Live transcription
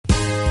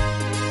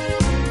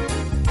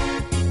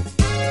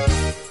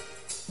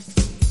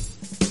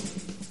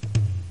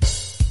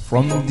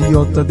From the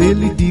Altar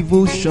Daily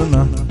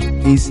Devotional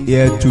is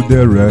here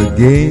today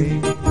again.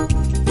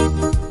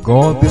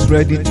 God is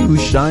ready to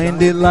shine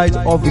the light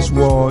of His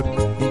word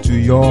into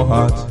your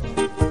heart.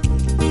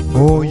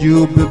 Oh,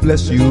 you'll be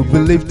blessed, you'll be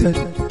lifted,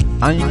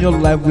 and your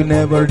life will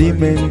never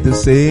remain the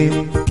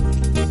same.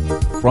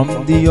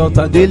 From the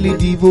Altar Daily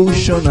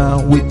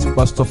Devotional with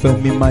Pastor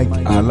Femi Mike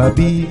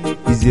Alabi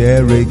is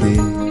here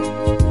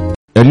again.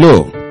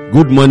 Hello,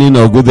 good morning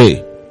or good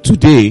day.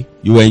 Today,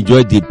 you will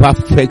enjoy the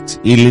perfect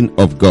healing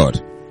of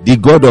God. The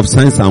God of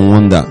signs and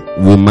wonder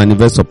will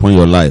manifest upon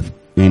your life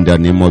in the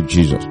name of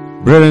Jesus.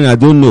 Brethren, I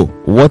don't know,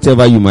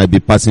 whatever you might be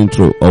passing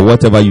through or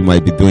whatever you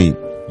might be doing,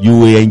 you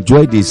will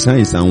enjoy the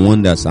signs and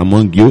wonders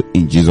among you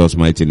in Jesus'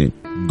 mighty name.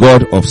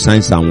 God of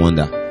signs and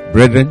wonder.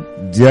 Brethren,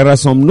 there are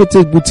some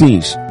notable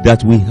things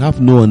that we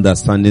have no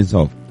understanding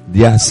of.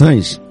 They are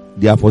signs,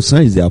 they are for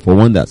signs, they are for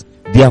wonders.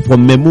 They are for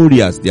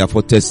memorials, they are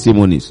for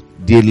testimonies.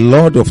 The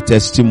Lord of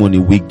testimony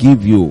will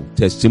give you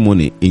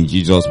testimony in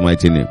Jesus'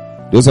 mighty name.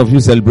 Those of you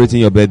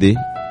celebrating your birthday,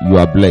 you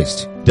are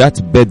blessed.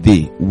 That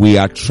birthday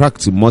will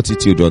attract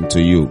multitude unto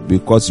you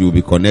because you will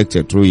be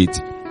connected through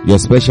it. Your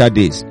special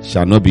days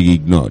shall not be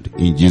ignored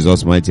in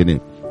Jesus' mighty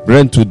name.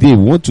 Brethren, today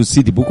we want to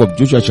see the book of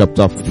Joshua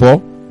chapter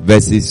 4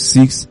 verses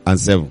 6 and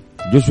 7.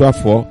 Joshua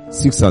 4,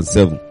 6 and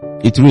 7.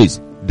 It reads,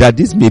 that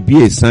this may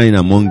be a sign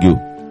among you,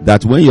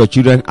 that when your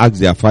children ask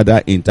their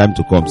father in time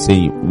to come,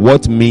 saying,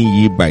 what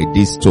mean ye by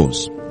these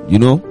stones? You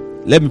know,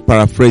 let me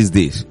paraphrase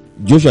this.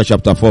 Joshua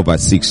chapter 4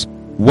 verse 6.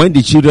 When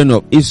the children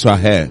of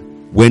Israel,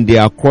 when they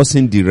are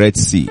crossing the Red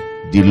Sea,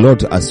 the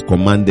Lord has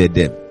commanded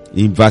them.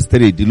 In verse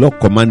 3, the Lord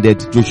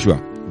commanded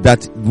Joshua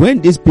that when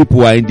these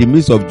people are in the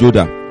midst of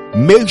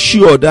Jordan, make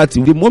sure that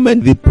the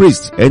moment the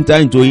priests enter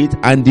into it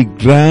and the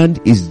ground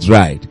is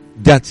dried,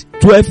 that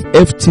 12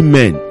 FT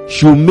men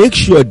should make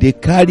sure they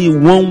carry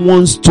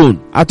one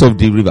stone out of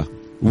the river.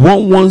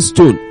 One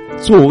stone.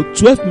 So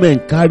 12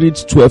 men carried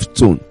 12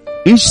 stones.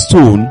 Each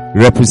stone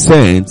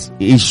represents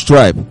each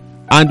tribe.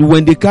 And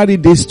when they carry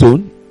this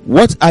stone,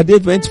 what are they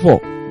meant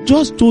for?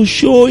 Just to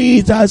show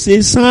it as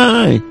a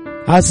sign,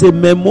 as a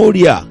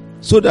memorial,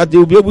 so that they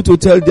will be able to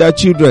tell their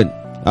children,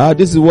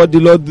 this is what the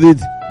Lord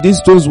did. These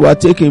stones were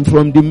taken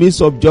from the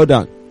midst of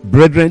Jordan.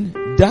 Brethren,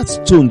 that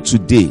stone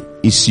today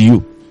is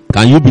you.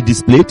 Can you be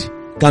displayed?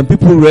 Can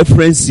people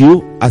reference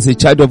you as a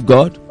child of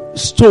God?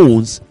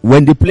 Stones,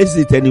 when they place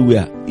it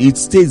anywhere, it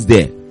stays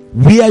there.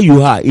 Where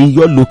you are, in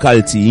your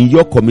locality, in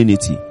your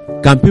community,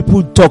 can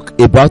people talk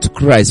about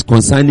Christ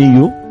concerning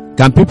you?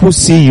 Can people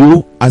see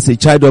you as a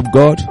child of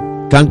God?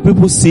 Can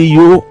people see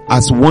you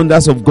as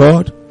wonders of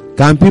God?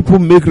 Can people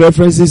make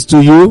references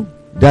to you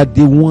that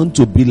they want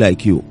to be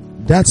like you?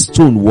 That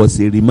stone was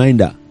a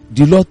reminder.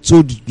 The Lord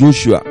told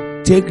Joshua,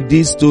 take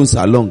these stones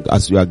along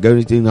as you are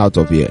getting out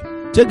of here.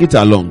 Take it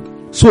along.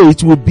 So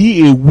it will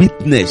be a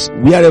witness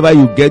wherever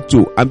you get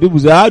to. And people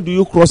say, how do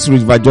you cross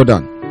River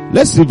Jordan?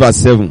 Let's see verse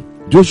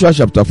 7. Joshua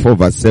chapter 4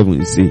 verse 7.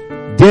 You see,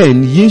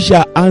 then ye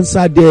shall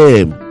answer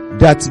them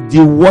that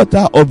the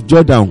water of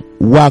Jordan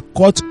were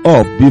cut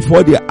off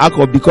before the ark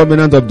of the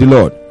covenant of the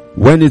Lord.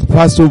 When it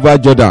passed over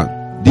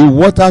Jordan, the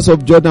waters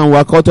of Jordan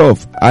were cut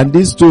off, and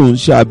this stone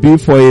shall be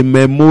for a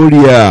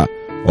memorial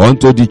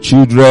unto the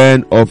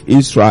children of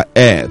Israel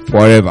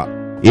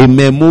forever. A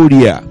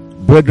memorial.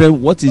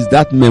 Brethren, what is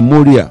that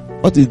memorial?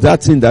 What is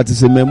that thing that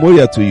is a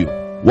memorial to you?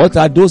 What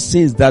are those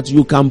things that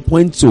you can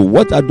point to?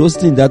 What are those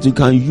things that you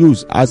can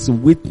use as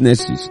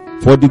witnesses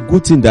for the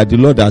good thing that the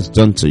Lord has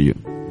done to you?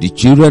 The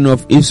children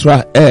of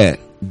Israel,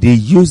 they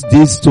used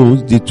these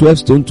stones, the 12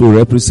 stones, to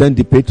represent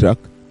the patriarch,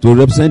 to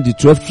represent the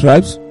 12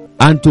 tribes,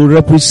 and to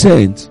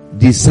represent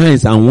the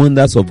signs and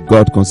wonders of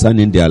God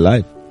concerning their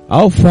life.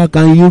 How far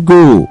can you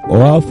go? Or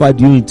how far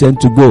do you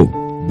intend to go?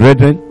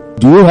 Brethren,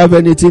 do you have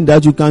anything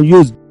that you can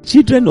use?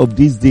 Children of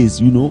these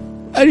days,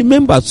 I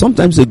remember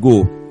sometimes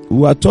ago, we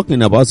were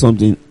talking about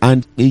something,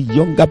 and a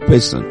younger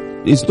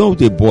person, it's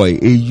not a boy,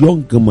 a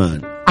young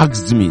man,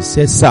 asked me,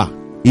 said, sir,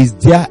 is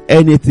there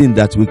anything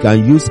that we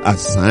can use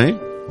as sign,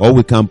 or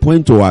we can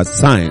point to as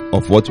sign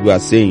of what we are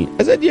saying?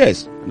 I said,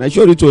 yes. And I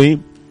showed it to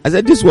him. I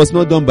said, this was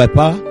not done by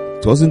power.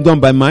 It wasn't done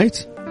by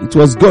might. It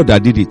was God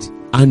that did it.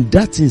 And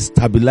that thing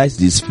stabilized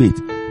his faith.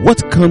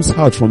 What comes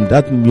out from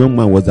that young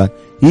man was that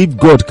if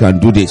God can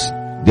do this,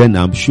 then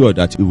I'm sure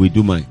that he will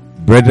do mine.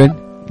 Brethren,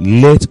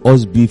 let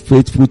us be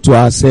faithful to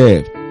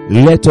ourselves.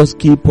 Let us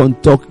keep on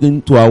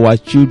talking to our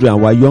children,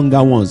 our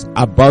younger ones,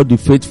 about the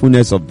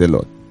faithfulness of the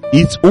Lord.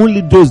 It's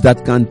only those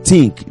that can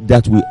think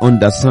that we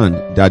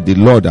understand that the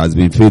Lord has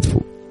been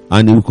faithful.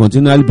 And He will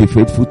continually be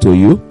faithful to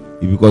you.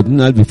 He will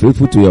continually be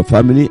faithful to your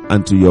family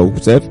and to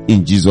yourself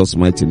in Jesus'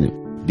 mighty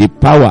name. The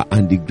power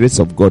and the grace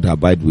of God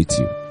abide with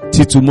you.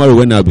 Till tomorrow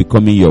when I'll be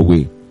coming your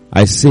way,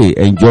 I say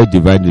enjoy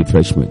divine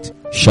refreshment.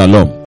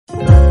 Shalom.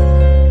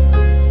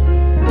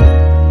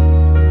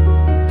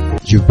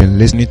 You've been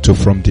listening to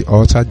From the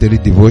Altar Daily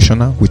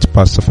Devotional with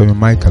Pastor Femi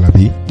Mike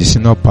Alabi, the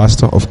Senior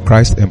Pastor of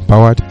Christ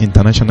Empowered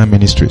International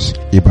Ministries,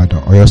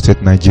 Ibadan, Oyo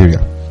State, Nigeria.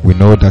 We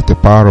know that the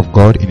power of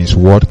God in His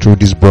Word through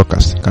this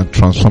broadcast can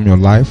transform your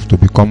life to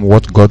become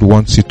what God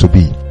wants you to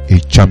be, a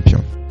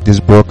champion. This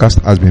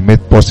broadcast has been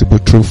made possible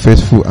through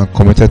faithful and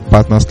committed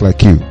partners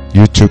like you.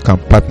 You too can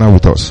partner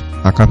with us.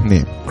 Account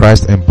name,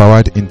 Christ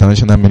Empowered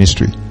International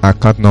Ministry.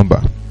 Account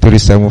number,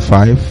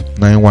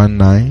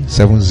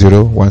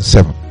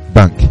 375-919-7017.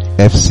 Bank,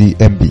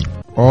 FCMB.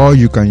 Or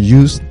you can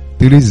use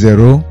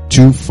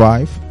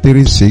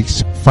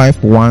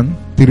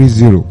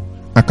 3025365130.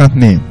 Account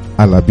name,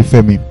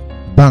 Alabifemi.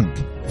 Bank,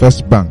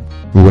 First Bank.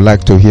 We would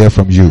like to hear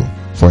from you.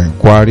 For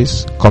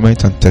inquiries,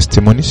 comments and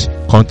testimonies,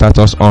 contact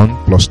us on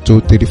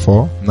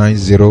 +234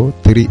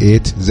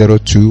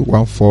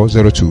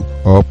 9038021402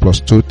 or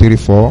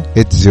 +234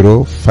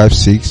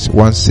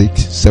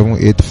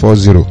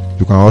 8056167840.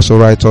 You can also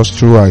write us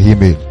through our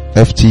email,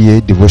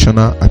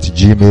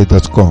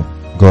 ftadevotional@gmail.com.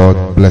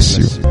 God bless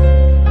you.